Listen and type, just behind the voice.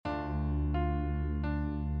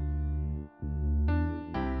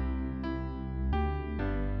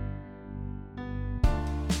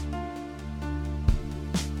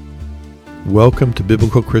Welcome to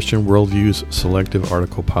Biblical Christian Worldview's Selective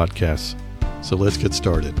Article Podcasts. So let's get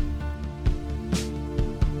started.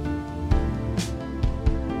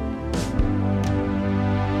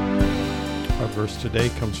 Our verse today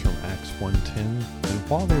comes from Acts 1:10. And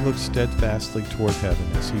while they looked steadfastly toward heaven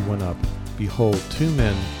as he went up, behold, two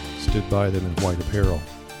men stood by them in white apparel.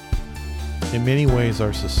 In many ways,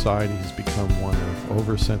 our society has become one of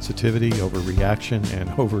oversensitivity, overreaction, and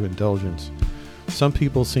overindulgence. Some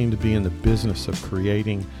people seem to be in the business of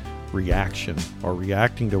creating reaction or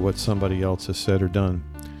reacting to what somebody else has said or done.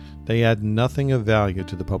 They add nothing of value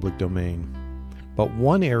to the public domain. But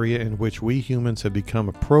one area in which we humans have become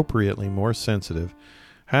appropriately more sensitive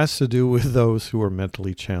has to do with those who are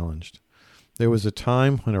mentally challenged. There was a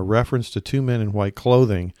time when a reference to two men in white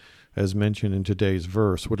clothing, as mentioned in today's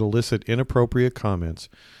verse, would elicit inappropriate comments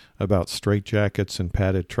about straitjackets and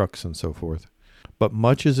padded trucks and so forth. But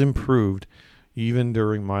much has improved even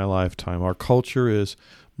during my lifetime. Our culture is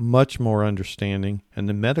much more understanding, and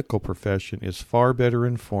the medical profession is far better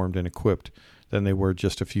informed and equipped than they were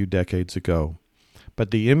just a few decades ago.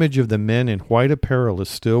 But the image of the men in white apparel is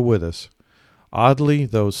still with us. Oddly,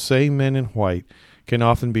 those same men in white can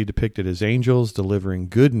often be depicted as angels delivering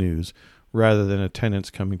good news rather than attendants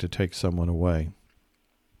coming to take someone away.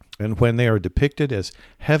 And when they are depicted as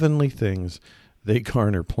heavenly things, they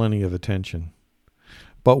garner plenty of attention.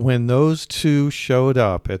 But when those two showed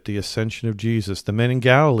up at the ascension of Jesus, the men in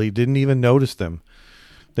Galilee didn't even notice them.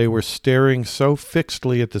 They were staring so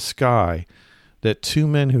fixedly at the sky that two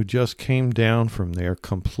men who just came down from there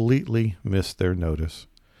completely missed their notice.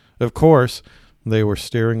 Of course, they were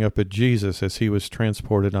staring up at Jesus as he was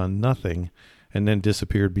transported on nothing and then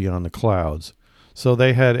disappeared beyond the clouds. So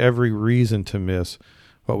they had every reason to miss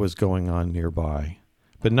what was going on nearby.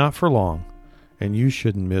 But not for long. And you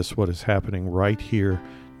shouldn't miss what is happening right here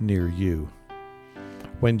near you.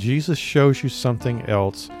 When Jesus shows you something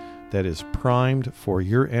else that is primed for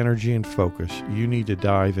your energy and focus, you need to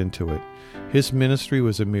dive into it. His ministry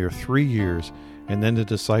was a mere 3 years, and then the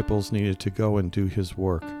disciples needed to go and do his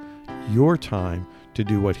work. Your time to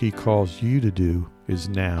do what he calls you to do is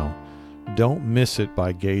now. Don't miss it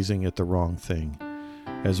by gazing at the wrong thing.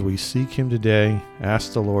 As we seek him today,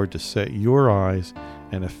 ask the Lord to set your eyes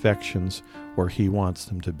and affections where he wants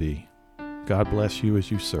them to be. God bless you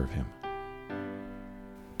as you serve him.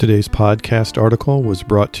 Today's podcast article was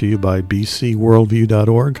brought to you by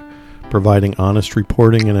bcworldview.org, providing honest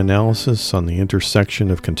reporting and analysis on the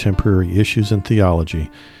intersection of contemporary issues and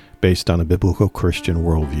theology based on a biblical Christian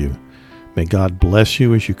worldview. May God bless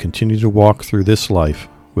you as you continue to walk through this life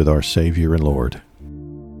with our Savior and Lord.